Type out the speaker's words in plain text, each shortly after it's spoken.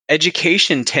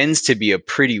education tends to be a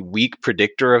pretty weak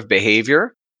predictor of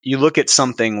behavior. You look at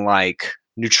something like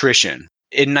nutrition.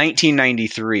 In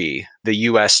 1993, the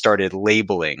US started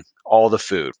labeling all the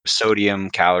food, sodium,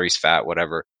 calories, fat,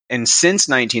 whatever. And since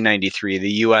 1993,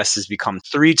 the US has become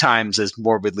 3 times as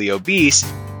morbidly obese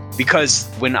because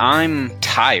when I'm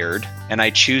tired and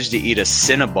I choose to eat a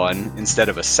Cinnabon instead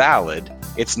of a salad,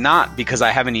 it's not because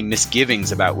I have any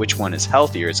misgivings about which one is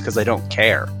healthier. It's because I don't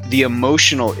care. The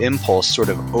emotional impulse sort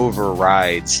of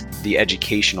overrides the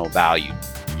educational value.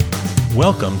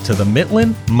 Welcome to the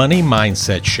Mitlin Money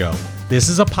Mindset Show. This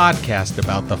is a podcast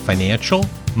about the financial,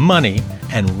 money,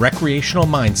 and recreational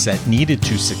mindset needed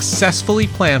to successfully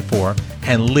plan for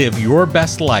and live your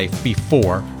best life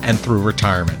before and through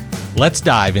retirement. Let's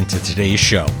dive into today's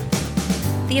show.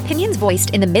 The opinions voiced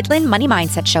in the Mitlin Money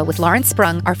Mindset Show with Lawrence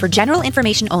Sprung are for general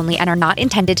information only and are not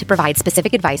intended to provide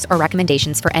specific advice or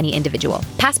recommendations for any individual.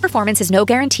 Past performance is no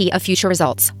guarantee of future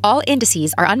results. All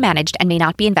indices are unmanaged and may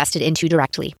not be invested into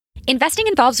directly. Investing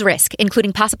involves risk,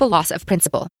 including possible loss of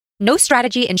principal. No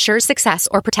strategy ensures success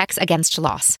or protects against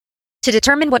loss. To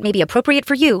determine what may be appropriate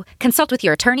for you, consult with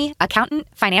your attorney, accountant,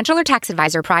 financial or tax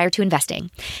advisor prior to investing.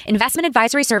 Investment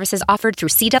advisory services offered through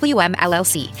CWM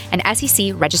LLC, an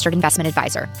SEC registered investment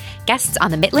advisor. Guests on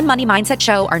the Mitlin Money Mindset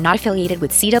Show are not affiliated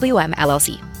with CWM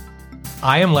LLC.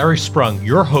 I am Larry Sprung,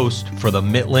 your host for the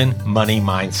Mitlin Money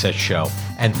Mindset Show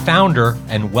and founder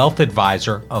and wealth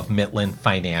advisor of Mitlin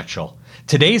Financial.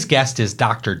 Today's guest is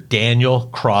Dr. Daniel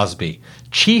Crosby,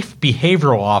 Chief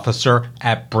Behavioral Officer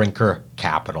at Brinker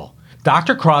Capital.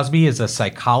 Dr. Crosby is a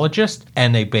psychologist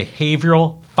and a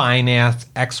behavioral finance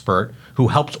expert who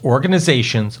helps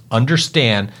organizations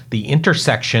understand the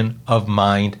intersection of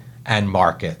mind and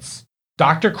markets.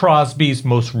 Dr. Crosby's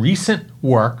most recent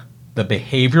work, The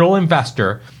Behavioral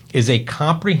Investor, is a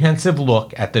comprehensive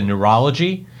look at the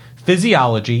neurology,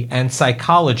 physiology, and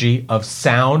psychology of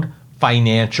sound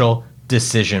financial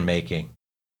decision-making.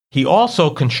 He also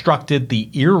constructed the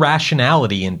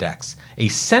Irrationality Index, a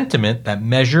sentiment that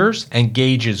measures and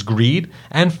gauges greed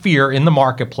and fear in the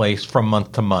marketplace from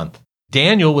month to month.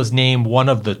 Daniel was named one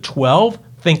of the 12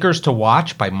 thinkers to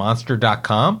watch by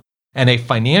Monster.com and a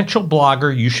financial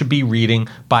blogger you should be reading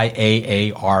by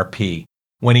AARP.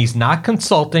 When he's not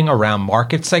consulting around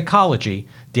market psychology,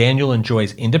 Daniel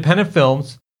enjoys independent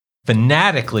films,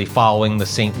 fanatically following the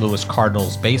St. Louis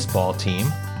Cardinals baseball team,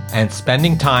 and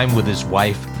spending time with his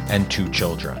wife and 2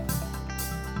 children.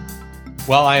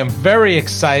 Well, I am very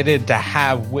excited to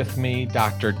have with me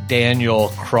Dr. Daniel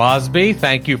Crosby.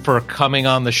 Thank you for coming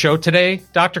on the show today,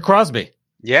 Dr. Crosby.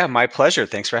 Yeah, my pleasure.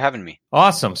 Thanks for having me.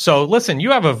 Awesome. So listen,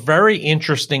 you have a very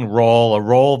interesting role, a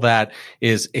role that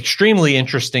is extremely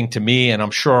interesting to me, and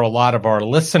I'm sure a lot of our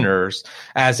listeners,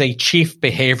 as a chief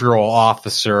behavioral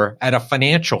officer at a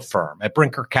financial firm at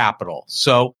Brinker Capital.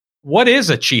 So what is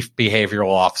a chief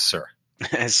behavioral officer?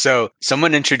 So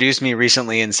someone introduced me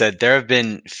recently and said there have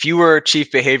been fewer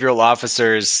chief behavioral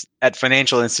officers at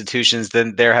financial institutions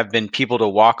than there have been people to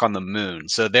walk on the moon.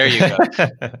 So there you go.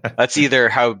 That's either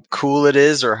how cool it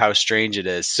is or how strange it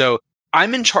is. So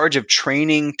I'm in charge of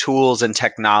training, tools, and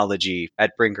technology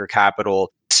at Brinker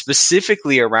Capital,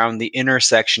 specifically around the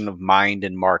intersection of mind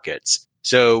and markets.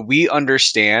 So we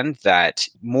understand that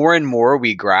more and more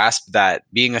we grasp that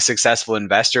being a successful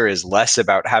investor is less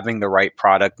about having the right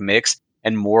product mix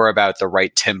and more about the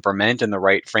right temperament and the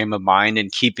right frame of mind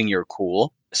and keeping your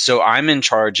cool. So I'm in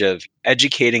charge of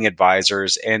educating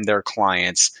advisors and their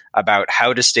clients about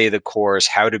how to stay the course,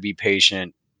 how to be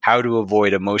patient, how to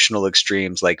avoid emotional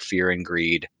extremes like fear and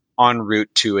greed en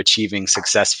route to achieving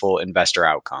successful investor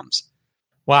outcomes.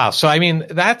 Wow. So, I mean,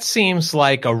 that seems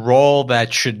like a role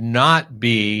that should not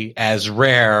be as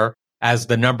rare as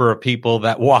the number of people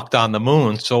that walked on the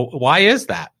moon. So why is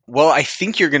that? Well, I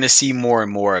think you're going to see more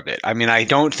and more of it. I mean, I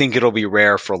don't think it'll be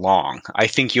rare for long. I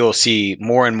think you'll see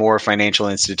more and more financial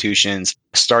institutions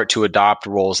start to adopt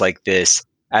roles like this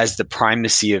as the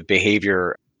primacy of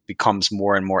behavior becomes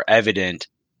more and more evident.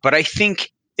 But I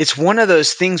think it's one of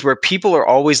those things where people are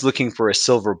always looking for a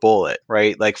silver bullet,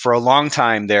 right? Like for a long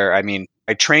time there,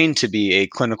 I trained to be a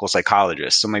clinical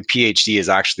psychologist. So my PhD is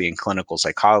actually in clinical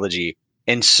psychology.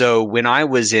 And so when I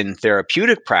was in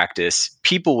therapeutic practice,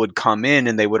 people would come in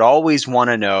and they would always want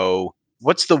to know,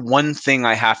 what's the one thing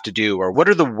I have to do? Or what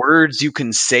are the words you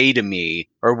can say to me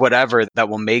or whatever that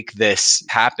will make this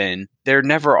happen? There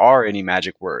never are any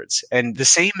magic words. And the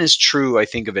same is true, I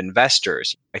think, of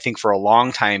investors. I think for a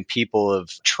long time, people have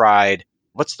tried,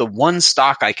 what's the one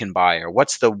stock I can buy? Or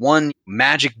what's the one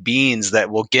magic beans that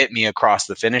will get me across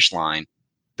the finish line?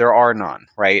 There are none,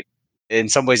 right? In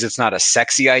some ways, it's not a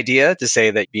sexy idea to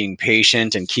say that being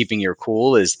patient and keeping your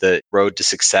cool is the road to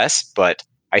success, but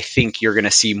I think you're going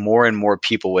to see more and more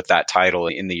people with that title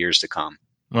in the years to come.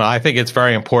 Well, I think it's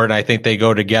very important. I think they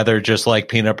go together just like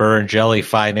peanut butter and jelly.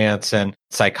 Finance and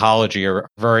psychology are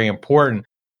very important.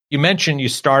 You mentioned you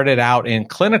started out in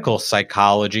clinical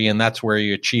psychology, and that's where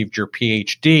you achieved your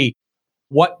PhD.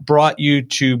 What brought you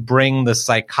to bring the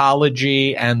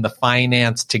psychology and the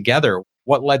finance together?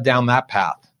 What led down that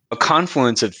path? A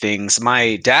confluence of things.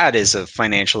 My dad is a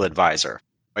financial advisor.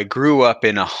 I grew up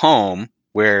in a home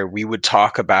where we would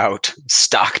talk about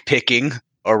stock picking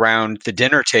around the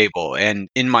dinner table. And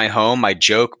in my home, I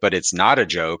joke, but it's not a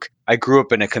joke. I grew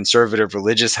up in a conservative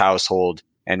religious household,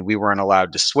 and we weren't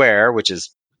allowed to swear, which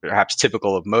is perhaps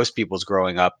typical of most people's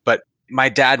growing up. But my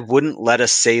dad wouldn't let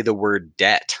us say the word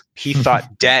debt. He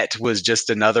thought debt was just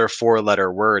another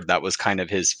 4-letter word. That was kind of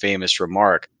his famous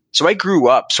remark. So I grew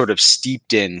up sort of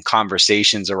steeped in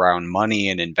conversations around money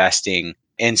and investing.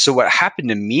 And so what happened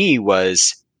to me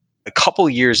was a couple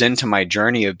years into my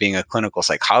journey of being a clinical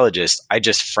psychologist, I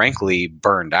just frankly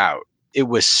burned out. It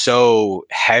was so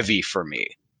heavy for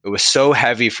me.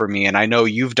 And I know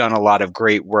you've done a lot of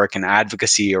great work and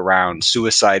advocacy around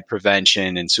suicide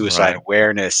prevention and suicide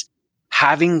awareness.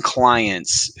 Having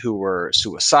clients who were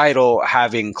suicidal,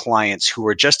 having clients who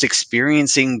were just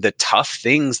experiencing the tough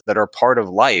things that are part of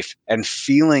life and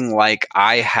feeling like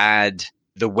I had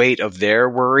the weight of their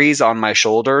worries on my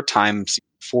shoulder times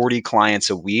 40 clients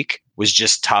a week was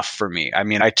just tough for me. I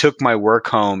mean, I took my work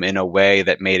home in a way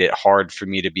that made it hard for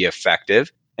me to be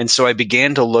effective. And so I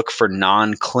began to look for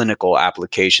non-clinical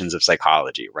applications of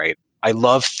psychology, right? I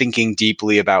love thinking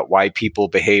deeply about why people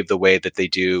behave the way that they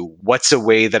do. What's a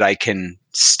way that I can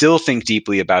still think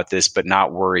deeply about this, but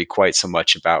not worry quite so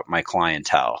much about my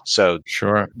clientele? So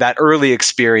that early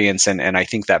experience and I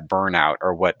think that burnout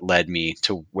are what led me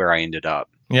to where I ended up.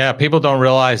 Yeah, people don't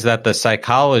realize that the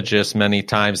psychologist many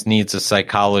times needs a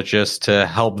psychologist to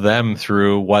help them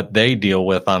through what they deal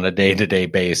with on a day-to-day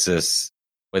basis.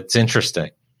 It's interesting.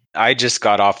 I just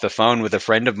got off the phone with a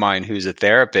friend of mine who's a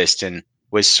therapist and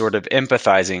was sort of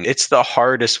empathizing. It's the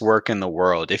hardest work in the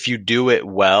world. If you do it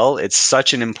well, it's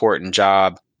such an important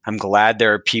job. I'm glad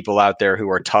there are people out there who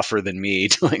are tougher than me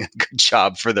doing a good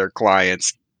job for their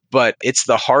clients. But it's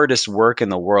the hardest work in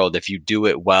the world. If you do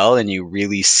it well and you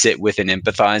really sit with and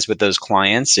empathize with those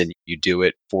clients and you do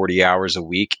it 40 hours a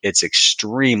week, it's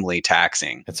extremely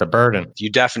taxing. It's a burden. You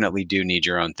definitely do need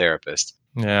your own therapist.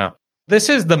 Yeah. This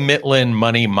is the Mitlin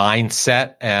Money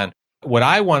Mindset. And what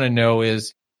I want to know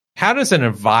is, how does an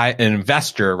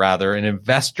investor's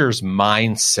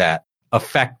mindset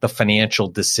affect the financial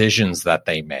decisions that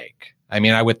they make? I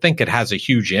mean, I would think it has a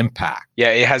huge impact. Yeah,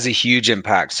 it has a huge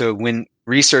impact. So when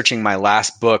researching my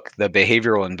last book, The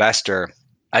Behavioral Investor,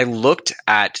 I looked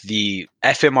at the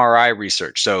fMRI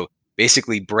research, so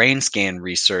basically brain scan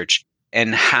research,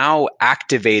 and how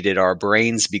activated our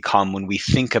brains become when we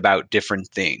think about different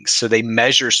things. So they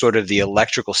measure sort of the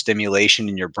electrical stimulation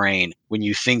in your brain when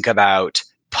you think about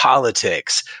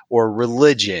politics or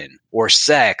religion or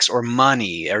sex or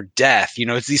money or death. You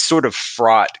know, it's these sort of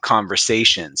fraught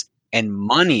conversations. And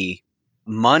money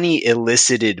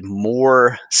elicited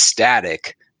more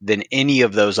static than any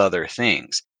of those other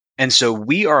things. And so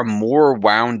we are more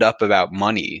wound up about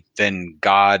money than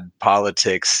God,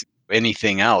 politics,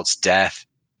 anything else, death.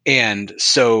 And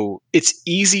so it's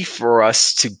easy for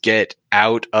us to get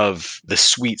out of the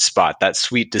sweet spot, that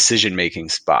sweet decision-making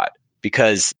spot,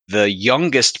 because the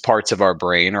youngest parts of our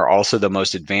brain are also the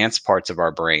most advanced parts of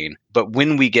our brain. But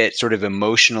when we get sort of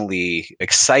emotionally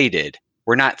excited,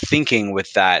 we're not thinking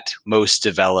with that most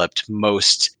developed,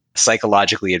 most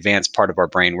psychologically advanced part of our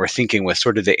brain. We're thinking with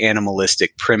sort of the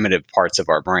animalistic, primitive parts of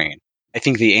our brain. I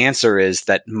think the answer is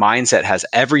that mindset has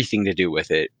everything to do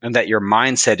with it, and that your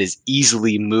mindset is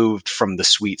easily moved from the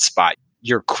sweet spot.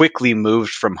 You're quickly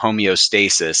moved from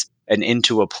homeostasis and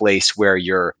into a place where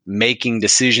you're making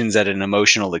decisions at an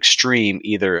emotional extreme,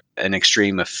 either an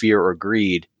extreme of fear or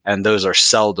greed, and those are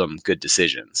seldom good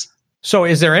decisions. So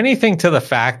is there anything to the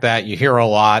fact that you hear a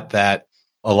lot that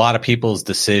a lot of people's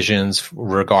decisions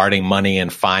regarding money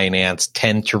and finance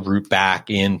tend to root back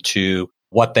into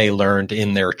what they learned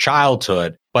in their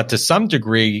childhood? But to some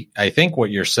degree, I think what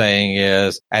you're saying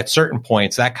is at certain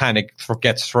points that kind of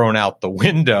gets thrown out the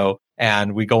window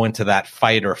and we go into that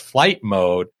fight or flight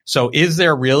mode. So is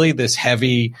there really this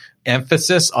heavy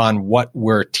emphasis on what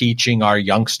we're teaching our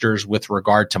youngsters with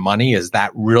regard to money? Is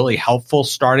that really helpful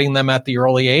starting them at the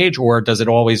early age, or does it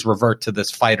always revert to this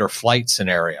fight or flight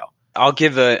scenario? I'll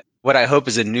give what I hope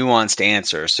is a nuanced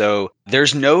answer. So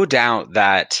there's no doubt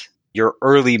that your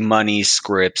early money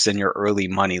scripts and your early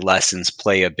money lessons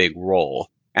play a big role.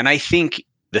 And I think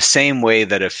The same way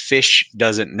that a fish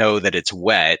doesn't know that it's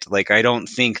wet. Like, I don't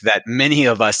think that many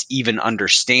of us even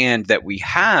understand that we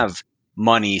have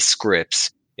money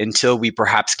scripts until we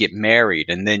perhaps get married.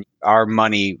 And then our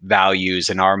money values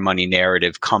and our money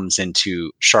narrative comes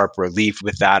into sharp relief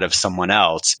with that of someone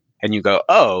else. And you go,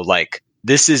 oh, like,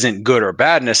 this isn't good or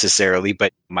bad necessarily,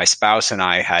 but my spouse and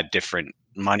I had different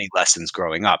money lessons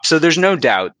growing up. So there's no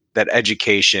doubt that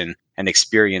education and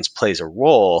experience plays a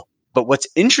role. But what's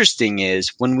interesting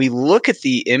is when we look at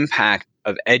the impact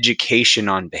of education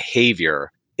on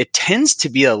behavior, it tends to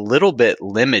be a little bit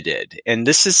limited. And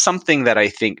this is something that I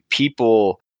think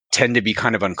people tend to be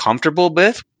kind of uncomfortable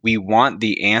with. We want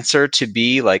the answer to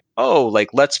be like, oh,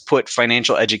 like, let's put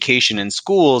financial education in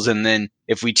schools. And then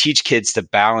if we teach kids to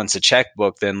balance a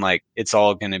checkbook, then like, it's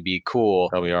all going to be cool.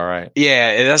 That'll be all right.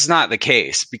 Yeah, that's not the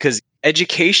case, because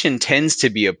education tends to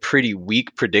be a pretty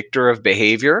weak predictor of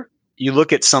behavior. You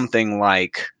look at something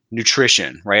like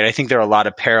nutrition, right? I think there are a lot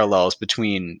of parallels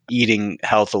between eating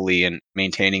healthily and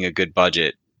maintaining a good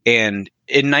budget. And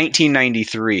in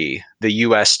 1993, the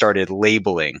US started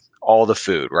labeling all the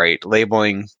food, right?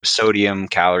 Labeling sodium,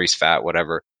 calories, fat,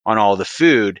 whatever, on all the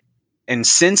food. And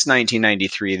since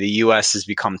 1993, the US has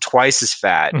become twice as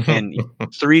fat and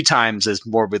 3 times as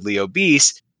morbidly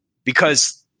obese,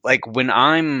 because like, when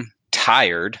I'm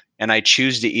tired and I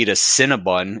choose to eat a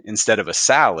Cinnabon instead of a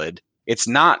salad, it's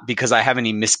not because I have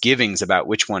any misgivings about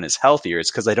which one is healthier. It's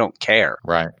because I don't care.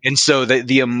 Right. And so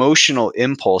the emotional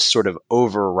impulse sort of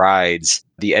overrides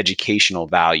the educational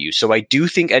value. So I do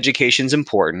think education is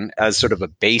important as sort of a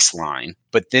baseline.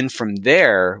 But then from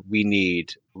there, we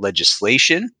need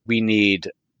legislation. We need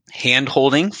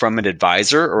hand-holding from an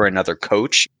advisor or another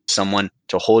coach, someone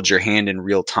to hold your hand in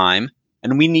real time.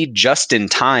 And we need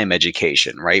just-in-time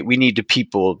education, right? We need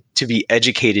people to be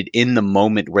educated in the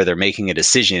moment where they're making a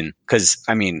decision. Because,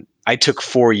 I mean, I took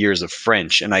 4 years of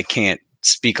French and I can't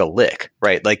speak a lick,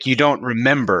 right? Like, you don't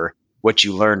remember what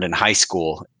you learned in high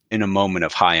school in a moment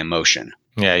of high emotion.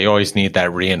 Yeah, you always need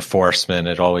that reinforcement.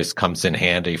 It always comes in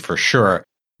handy for sure.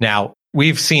 Now,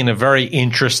 we've seen a very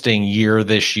interesting year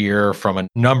this year from a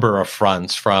number of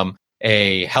fronts, from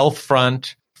a health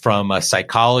front, from a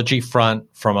psychology front,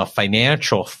 from a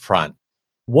financial front.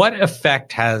 What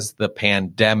effect has the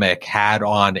pandemic had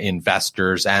on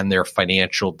investors and their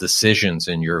financial decisions,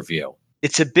 in your view?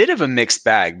 It's a bit of a mixed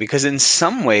bag, because in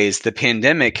some ways, the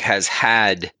pandemic has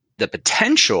had the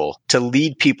potential to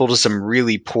lead people to some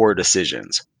really poor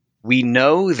decisions. We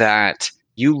know that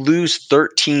you lose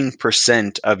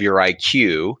 13% of your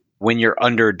IQ when you're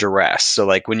under duress. So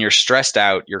like, when you're stressed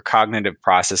out, your cognitive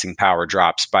processing power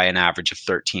drops by an average of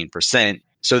 13%.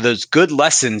 So those good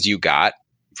lessons you got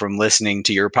from listening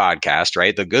to your podcast,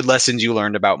 right? The good lessons you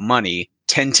learned about money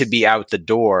tend to be out the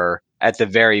door at the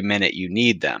very minute you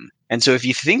need them. And so if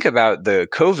you think about the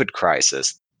COVID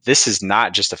crisis, this is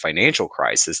not just a financial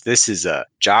crisis. This is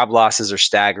job losses are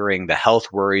staggering. The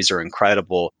health worries are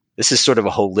incredible. This is sort of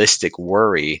a holistic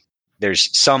worry.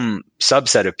 There's some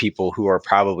subset of people who are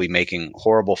probably making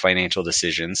horrible financial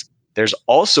decisions. There's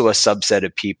also a subset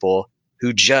of people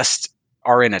who just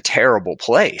are in a terrible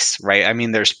place, right? I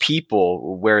mean, there's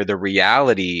people where the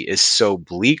reality is so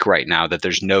bleak right now that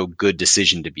there's no good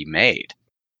decision to be made.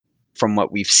 From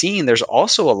what we've seen, there's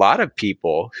also a lot of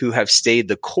people who have stayed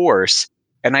the course.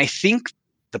 And I think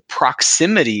the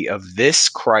proximity of this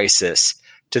crisis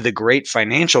to the great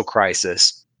financial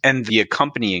crisis and the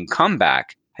accompanying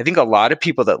comeback, I think a lot of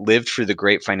people that lived through the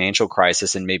great financial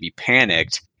crisis and maybe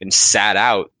panicked and sat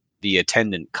out the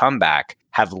attendant comeback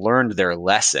have learned their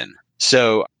lesson.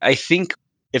 So I think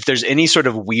if there's any sort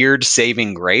of weird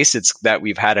saving grace, it's that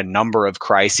we've had a number of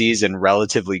crises in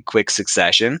relatively quick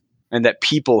succession, and that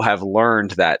people have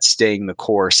learned that staying the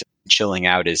course and chilling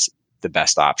out is the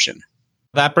best option.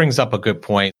 That brings up a good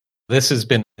point. This has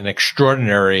been an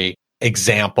extraordinary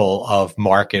example of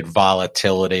market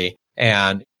volatility.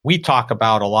 And we talk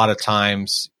about a lot of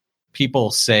times,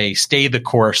 people say, stay the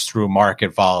course through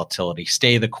market volatility,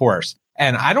 stay the course.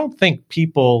 And I don't think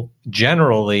people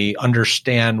generally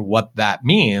understand what that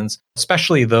means,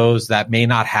 especially those that may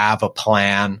not have a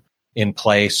plan in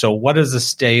place. So what does a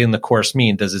stay in the course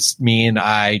mean? Does it mean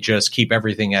I just keep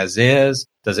everything as is?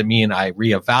 Does it mean I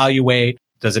reevaluate?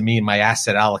 Does it mean my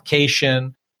asset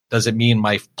allocation? Does it mean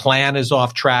my plan is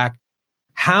off track?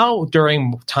 How,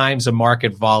 during times of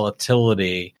market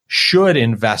volatility, should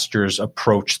investors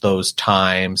approach those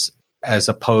times as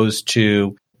opposed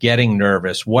to getting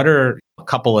nervous? What are a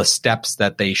couple of steps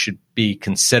that they should be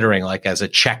considering, like as a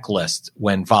checklist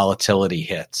when volatility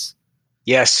hits?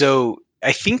 Yeah, so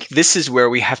I think this is where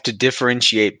we have to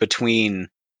differentiate between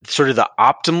sort of the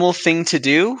optimal thing to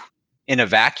do in a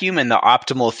vacuum and the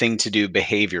optimal thing to do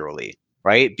behaviorally,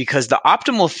 right? Because the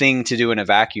optimal thing to do in a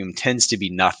vacuum tends to be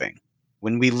nothing.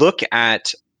 When we look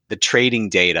at the trading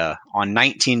data on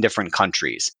 19 different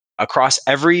countries, across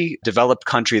every developed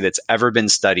country that's ever been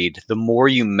studied, the more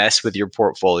you mess with your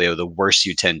portfolio, the worse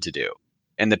you tend to do.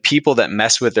 And the people that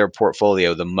mess with their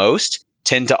portfolio the most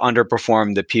tend to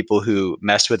underperform the people who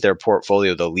mess with their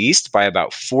portfolio the least by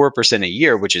about 4% a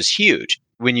year, which is huge.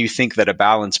 When you think that a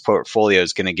balanced portfolio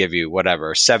is going to give you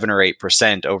whatever, 7 or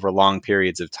 8% over long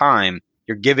periods of time,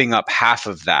 you're giving up half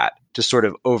of that to sort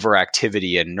of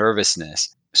overactivity and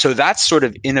nervousness. So that's sort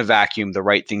of in a vacuum, the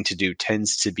right thing to do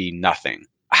tends to be nothing.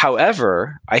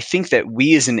 However, I think that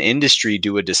we as an industry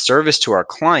do a disservice to our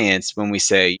clients when we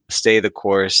say, stay the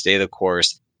course,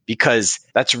 because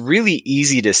that's really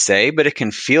easy to say, but it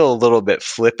can feel a little bit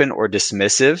flippant or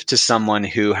dismissive to someone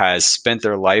who has spent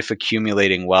their life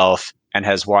accumulating wealth and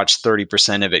has watched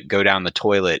 30% of it go down the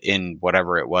toilet in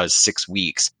whatever it was, 6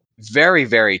 weeks. Very,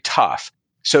 very tough.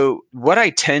 So what I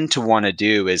tend to want to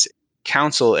do is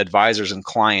counsel advisors and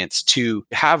clients to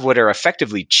have what are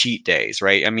effectively cheat days,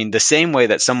 right? I mean, the same way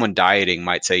that someone dieting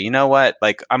might say, you know what,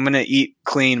 like I'm going to eat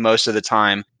clean most of the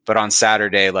time, but on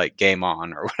Saturday, like game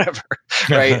on or whatever,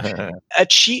 right? A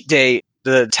cheat day,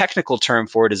 the technical term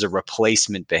for it is a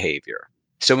replacement behavior.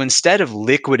 So instead of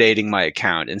liquidating my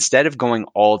account, instead of going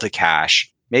all to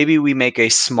cash, maybe we make a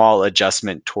small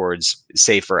adjustment towards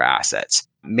safer assets.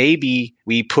 Maybe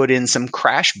we put in some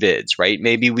crash bids, right?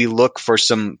 Maybe we look for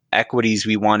some equities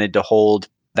we wanted to hold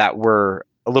that were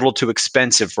a little too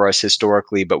expensive for us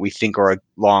historically, but we think are a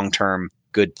long-term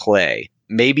good play.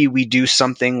 Maybe we do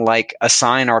something like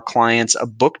assign our clients a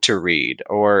book to read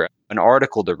or an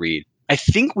article to read. I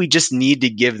think we just need to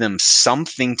give them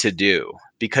something to do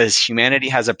because humanity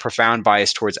has a profound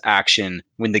bias towards action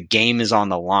when the game is on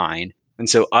the line. And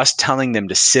so us telling them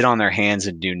to sit on their hands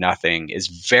and do nothing is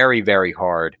very, very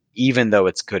hard, even though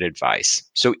it's good advice.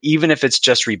 So even if it's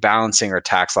just rebalancing or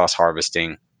tax loss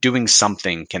harvesting, doing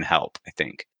something can help, I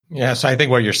think. Yeah, so I think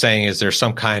what you're saying is there's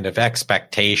some kind of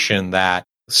expectation that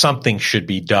something should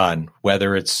be done,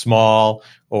 whether it's small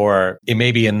or it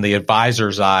may be in the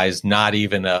advisor's eyes, not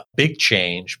even a big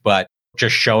change, but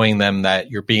just showing them that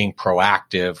you're being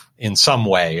proactive in some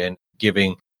way and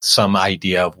giving some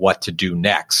idea of what to do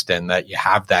next and that you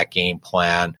have that game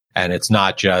plan. And it's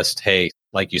not just, hey,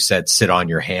 like you said, sit on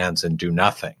your hands and do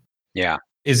nothing. Yeah.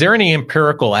 Is there any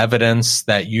empirical evidence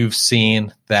that you've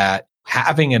seen that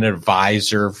having an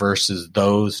advisor versus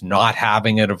those not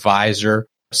having an advisor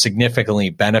significantly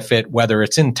benefit, whether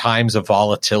it's in times of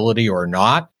volatility or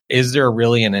not? Is there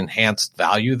really an enhanced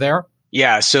value there?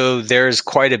 Yeah, so there's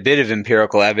quite a bit of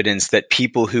empirical evidence that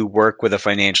people who work with a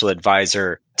financial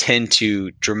advisor tend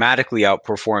to dramatically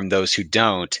outperform those who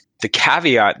don't. The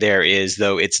caveat there is,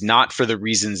 though, it's not for the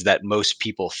reasons that most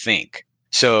people think.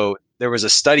 So there was a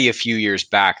study a few years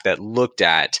back that looked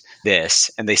at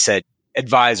this, and they said,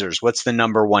 advisors, what's the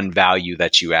number one value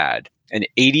that you add? And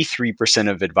 83%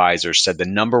 of advisors said the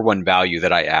number one value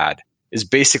that I add is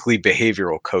basically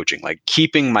behavioral coaching, like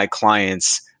keeping my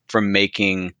clients from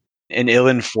making an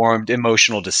ill-informed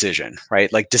emotional decision,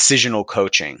 right? Like decisional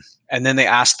coaching. And then they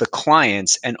asked the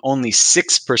clients, and only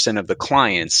 6% of the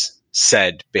clients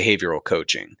said behavioral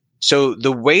coaching. So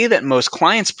the way that most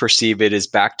clients perceive it is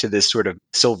back to this sort of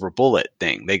silver bullet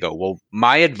thing. They go, well,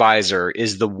 my advisor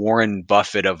is the Warren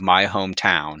Buffett of my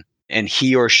hometown, and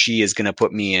he or she is going to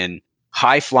put me in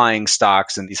high-flying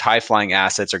stocks, and these high-flying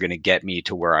assets are going to get me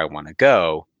to where I want to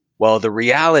go. Well, the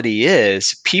reality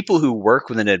is people who work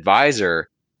with an advisor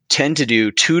tend to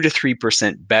do 2 to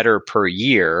 3% better per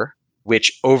year,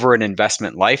 which over an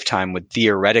investment lifetime would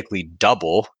theoretically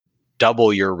double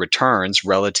your returns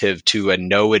relative to a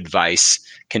no advice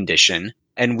condition.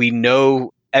 And we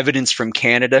know evidence from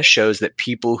Canada shows that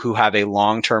people who have a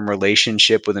long-term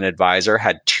relationship with an advisor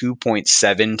had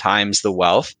 2.7 times the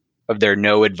wealth of their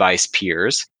no advice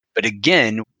peers. But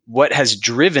again, what has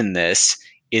driven this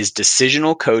is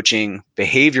decisional coaching,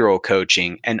 behavioral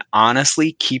coaching, and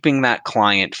honestly keeping that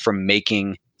client from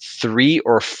making 3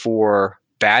 or 4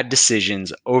 bad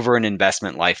decisions over an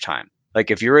investment lifetime.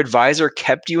 Like if your advisor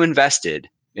kept you invested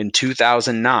in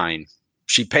 2009,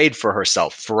 she paid for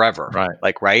herself forever.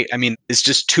 Right. Right? I mean, it's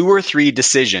just 2 or 3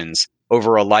 decisions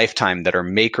over a lifetime that are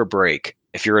make or break.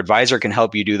 If your advisor can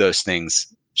help you do those things,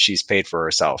 she's paid for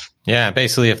herself. Yeah.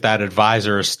 Basically, if that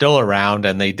advisor is still around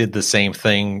and they did the same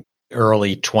thing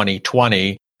early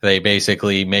 2020, they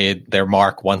basically made their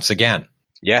mark once again.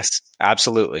 Yes,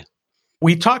 absolutely.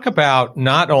 We talk about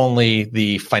not only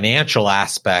the financial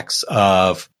aspects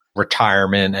of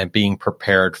retirement and being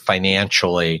prepared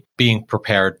financially, being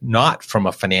prepared not from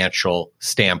a financial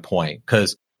standpoint,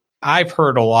 because I've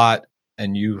heard a lot,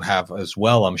 and you have as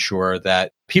well, I'm sure,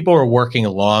 that people are working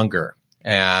longer.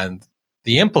 And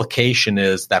the implication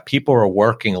is that people are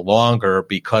working longer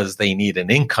because they need an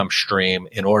income stream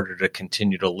in order to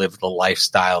continue to live the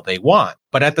lifestyle they want.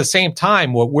 But at the same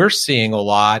time, what we're seeing a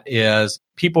lot is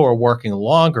people are working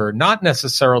longer, not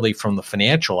necessarily from the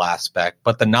financial aspect,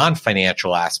 but the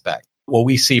non-financial aspect. What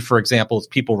we see, for example, is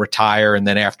people retire and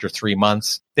then after 3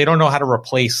 months, they don't know how to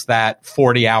replace that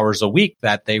 40 hours a week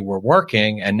that they were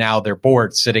working. And now they're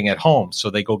bored sitting at home. So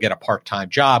they go get a part-time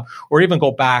job or even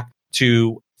go back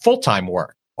to full-time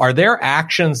work. Are there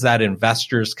actions that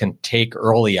investors can take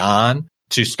early on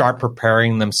to start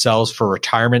preparing themselves for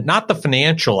retirement? Not the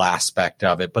financial aspect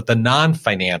of it, but the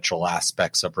non-financial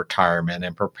aspects of retirement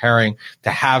and preparing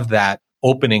to have that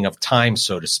opening of time,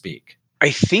 so to speak. I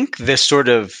think this sort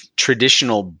of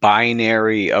traditional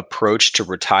binary approach to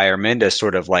retirement is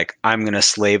sort of like, I'm going to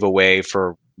slave away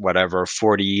for whatever,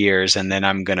 40 years, and then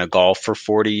I'm going to golf for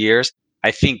 40 years.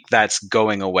 I think that's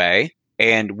going away.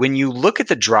 And when you look at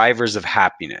the drivers of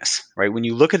happiness, right? When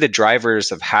you look at the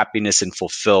drivers of happiness and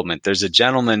fulfillment, there's a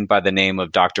gentleman by the name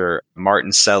of Dr.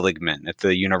 Martin Seligman at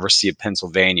the University of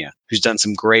Pennsylvania who's done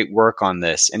some great work on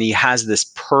this. And he has this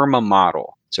PERMA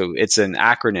model. So it's an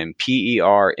acronym,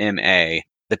 PERMA.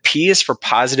 The P is for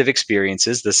positive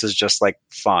experiences. This is just like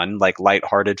fun, like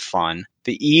lighthearted fun.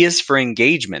 The E is for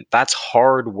engagement. That's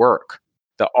hard work.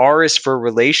 The R is for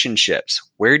relationships.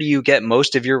 Where do you get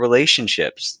most of your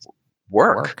relationships?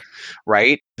 Work,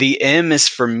 right? The M is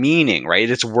for meaning, right?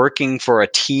 It's working for a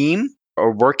team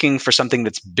or working for something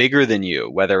that's bigger than you,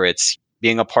 whether it's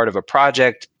being a part of a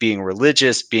project, being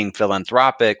religious, being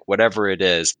philanthropic, whatever it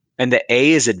is. And the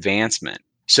A is advancement.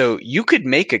 So you could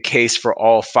make a case for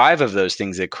all 5 of those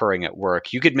things occurring at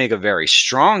work. You could make a very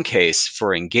strong case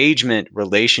for engagement,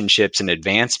 relationships, and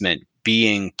advancement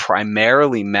being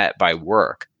primarily met by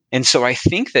work. And so I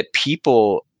think that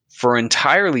people, for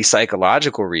entirely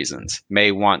psychological reasons,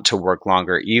 may want to work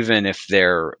longer, even if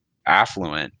they're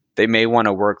affluent. They may want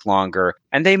to work longer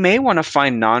and they may want to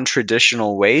find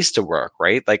non-traditional ways to work,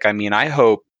 right? Like, I mean, I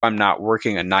hope I'm not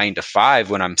working a 9 to 5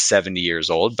 when I'm 70 years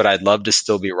old, but I'd love to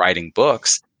still be writing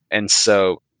books. And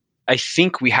so I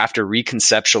think we have to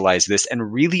reconceptualize this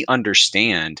and really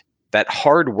understand that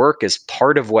hard work is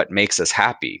part of what makes us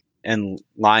happy, and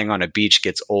lying on a beach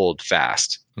gets old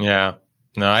fast. Yeah,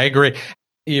 no, I agree.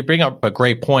 You bring up a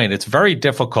great point. It's very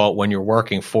difficult when you're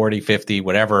working 40, 50,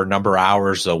 whatever number of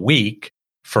hours a week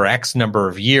for X number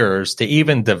of years to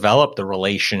even develop the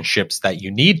relationships that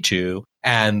you need to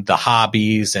and the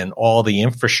hobbies and all the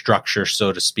infrastructure,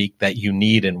 so to speak, that you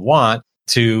need and want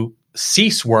to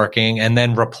cease working and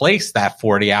then replace that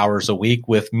 40 hours a week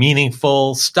with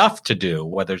meaningful stuff to do,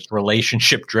 whether it's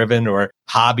relationship driven or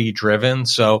hobby driven.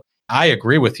 So I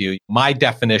agree with you. My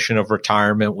definition of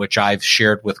retirement, which I've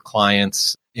shared with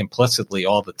clients implicitly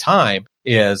all the time,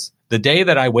 is the day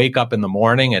that I wake up in the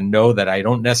morning and know that I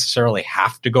don't necessarily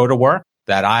have to go to work,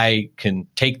 that I can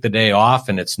take the day off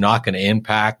and it's not going to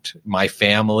impact my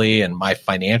family and my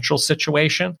financial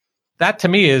situation. That to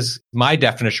me is my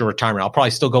definition of retirement. I'll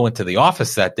probably still go into the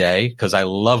office that day because I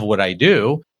love what I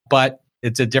do, but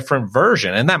it's a different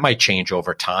version. And that might change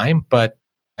over time, but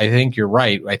I think you're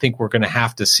right. I think we're going to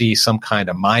have to see some kind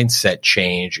of mindset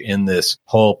change in this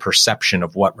whole perception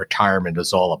of what retirement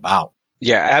is all about.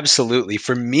 Yeah, absolutely.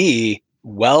 For me,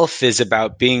 wealth is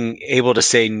about being able to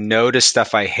say no to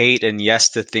stuff I hate and yes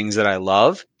to things that I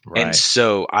love. Right. And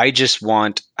so I just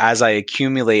want, as I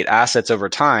accumulate assets over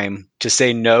time, to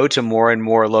say no to more and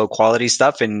more low quality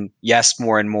stuff and yes,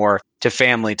 more and more to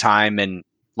family time and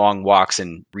long walks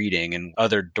and reading and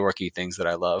other dorky things that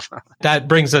I love. That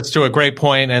brings us to a great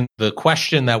point, and the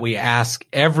question that we ask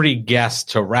every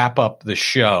guest to wrap up the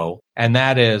show, and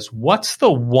that is, what's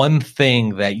the one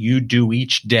thing that you do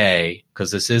each day,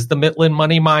 because this is the Mitlin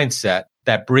Money Mindset,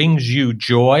 that brings you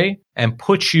joy and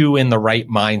puts you in the right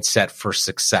mindset for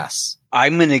success?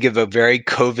 I'm going to give a very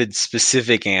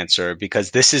COVID-specific answer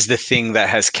because this is the thing that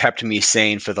has kept me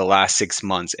sane for the last 6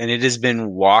 months, and it has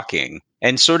been walking.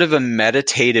 And sort of a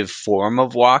meditative form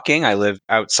of walking. I live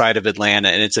outside of Atlanta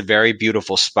and it's a very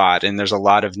beautiful spot and there's a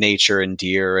lot of nature and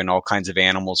deer and all kinds of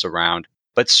animals around.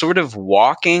 But sort of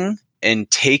walking and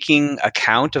taking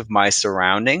account of my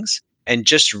surroundings and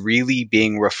just really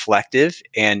being reflective.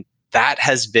 And that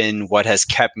has been what has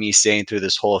kept me sane through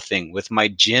this whole thing. With my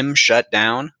gym shut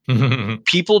down,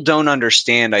 people don't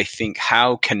understand, I think,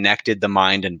 how connected the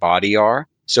mind and body are.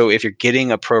 So if you're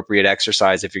getting appropriate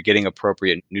exercise, if you're getting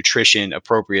appropriate nutrition,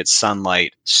 appropriate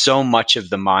sunlight, so much of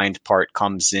the mind part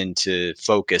comes into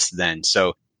focus then.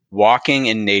 So walking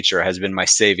in nature has been my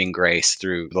saving grace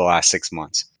through the last 6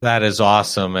 months. That is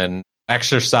awesome. And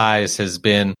Exercise has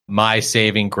been my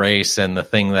saving grace and the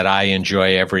thing that I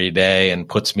enjoy every day and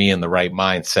puts me in the right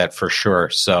mindset for sure.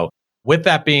 So with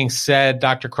that being said,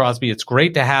 Dr. Crosby, it's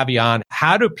great to have you on.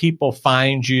 How do people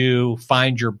find you,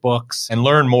 find your books, and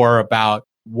learn more about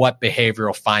what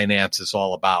behavioral finance is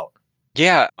all about?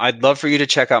 Yeah, I'd love for you to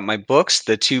check out my books.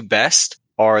 The two best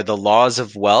are The Laws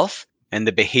of Wealth and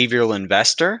The Behavioral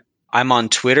Investor. I'm on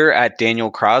Twitter at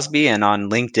Daniel Crosby and on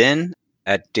LinkedIn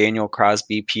at Daniel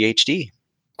Crosby, PhD.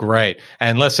 Great.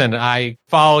 And listen, I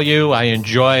follow you. I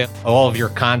enjoy all of your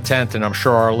content, and I'm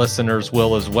sure our listeners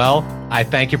will as well. I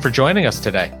thank you for joining us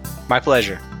today. My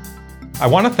pleasure. I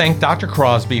want to thank Dr.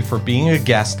 Crosby for being a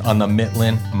guest on the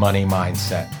Mitlin Money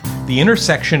Mindset. The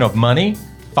intersection of money,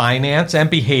 finance, and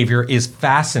behavior is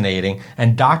fascinating,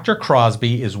 and Dr.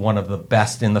 Crosby is one of the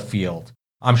best in the field.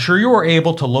 I'm sure you were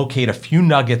able to locate a few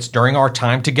nuggets during our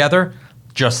time together,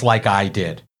 just like I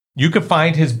did. You can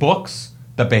find his books,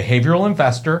 The Behavioral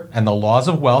Investor and The Laws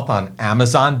of Wealth, on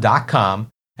Amazon.com,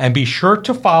 and be sure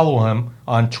to follow him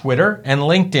on Twitter and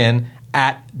LinkedIn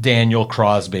at Daniel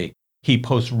Crosby. He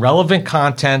posts relevant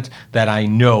content that I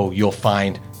know you'll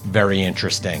find very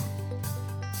interesting.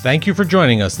 Thank you for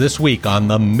joining us this week on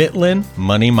the Mitlin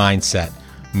Money Mindset.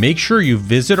 Make sure you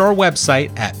visit our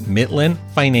website at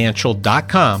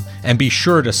mitlinfinancial.com and be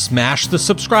sure to smash the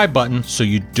subscribe button so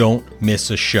you don't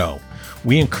miss a show.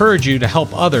 We encourage you to help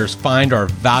others find our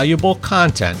valuable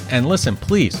content. And listen,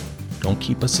 please, don't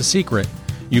keep us a secret.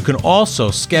 You can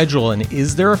also schedule an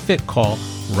Is There a Fit call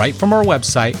right from our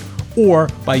website or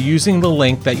by using the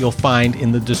link that you'll find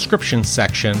in the description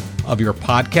section of your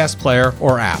podcast player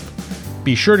or app.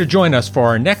 Be sure to join us for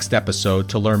our next episode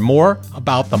to learn more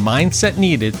about the mindset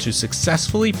needed to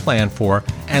successfully plan for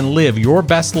and live your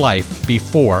best life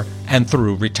before and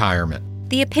through retirement.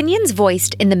 The opinions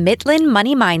voiced in the Mitlin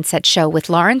Money Mindset Show with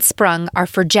Lawrence Sprung are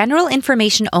for general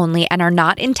information only and are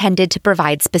not intended to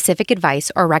provide specific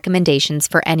advice or recommendations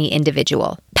for any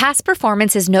individual. Past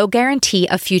performance is no guarantee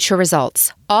of future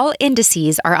results. All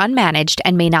indices are unmanaged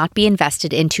and may not be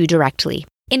invested into directly.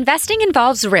 Investing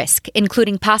involves risk,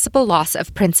 including possible loss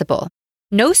of principal.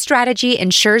 No strategy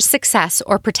ensures success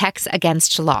or protects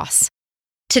against loss.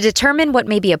 To determine what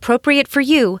may be appropriate for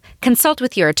you, consult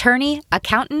with your attorney,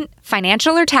 accountant,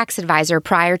 financial or tax advisor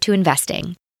prior to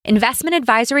investing. Investment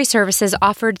advisory services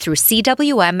offered through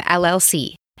CWM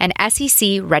LLC, an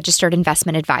SEC-registered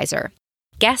investment advisor.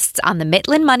 Guests on the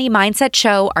Mitlin Money Mindset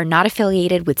Show are not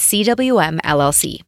affiliated with CWM LLC.